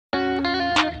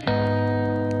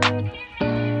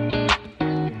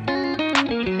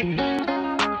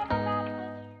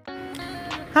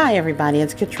Hi everybody,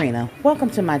 it's Katrina. Welcome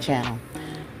to my channel.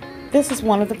 This is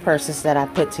one of the purses that I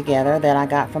put together that I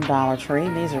got from Dollar Tree.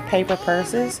 These are paper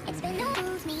purses.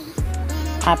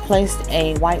 I placed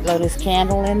a White Lotus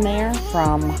candle in there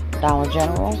from Dollar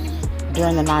General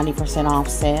during the 90% off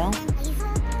sale.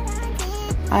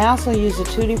 I also used a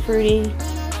Tutti Frutti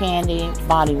Candy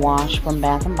body wash from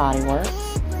Bath & Body Works.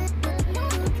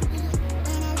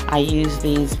 I used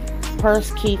these purse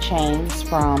keychains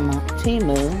from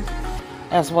Temu,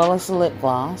 as well as the lip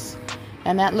gloss,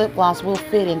 and that lip gloss will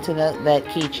fit into that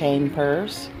keychain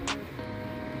purse.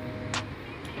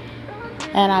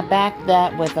 And I backed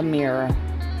that with a mirror.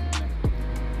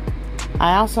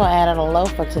 I also added a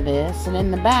loafer to this, and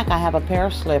in the back I have a pair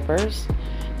of slippers,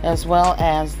 as well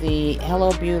as the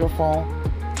Hello Beautiful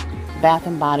Bath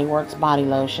 & Body Works body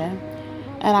lotion,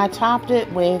 and I topped it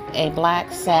with a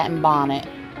black satin bonnet.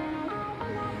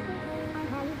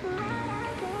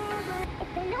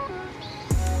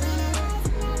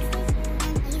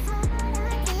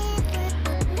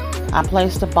 I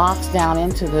placed a box down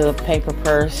into the paper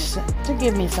purse to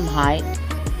give me some height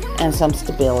and some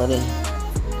stability.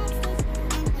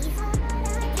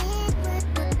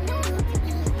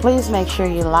 Please make sure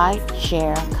you like,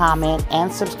 share, comment, and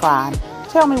subscribe.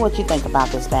 Tell me what you think about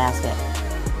this basket.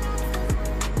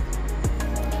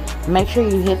 Make sure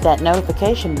you hit that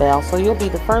notification bell so you'll be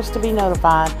the first to be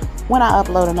notified when I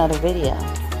upload another video.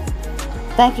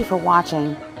 Thank you for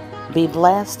watching. Be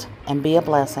blessed and be a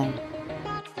blessing.